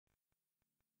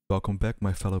Welcome back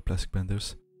my fellow plastic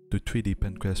benders to 3D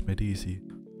pen crafts made easy.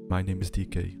 My name is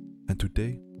Decay and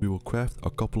today we will craft a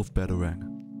couple of Batarang.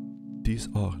 These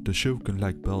are the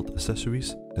shuriken-like belt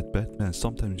accessories that Batman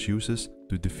sometimes uses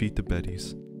to defeat the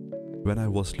baddies. When I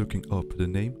was looking up the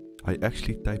name, I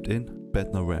actually typed in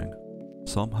Batnarang.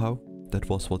 Somehow that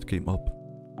was what came up.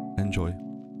 Enjoy.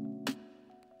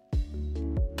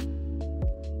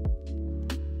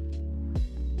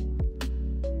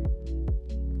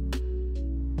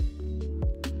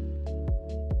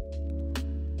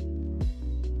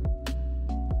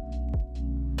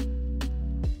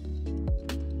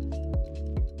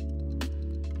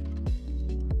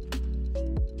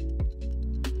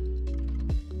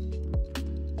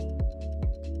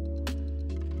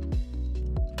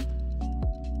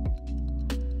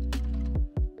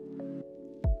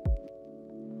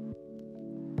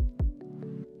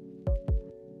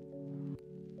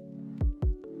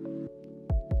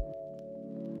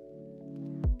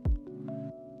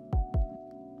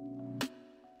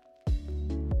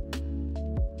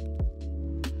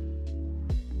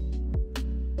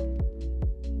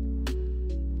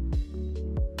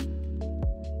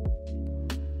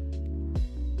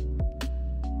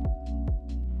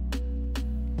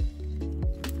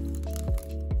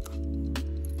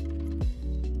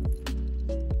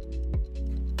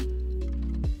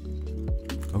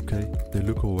 Okay, they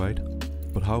look alright,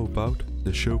 but how about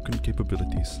the shuriken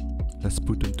capabilities? Let's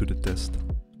put them to the test.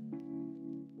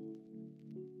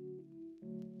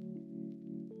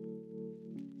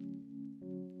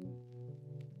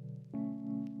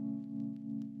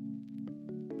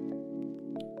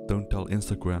 Don't tell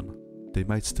Instagram, they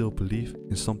might still believe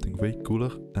in something way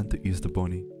cooler than the Easter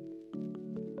Bunny.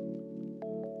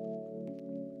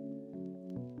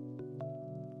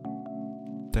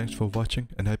 Thanks for watching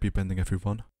and happy bending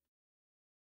everyone.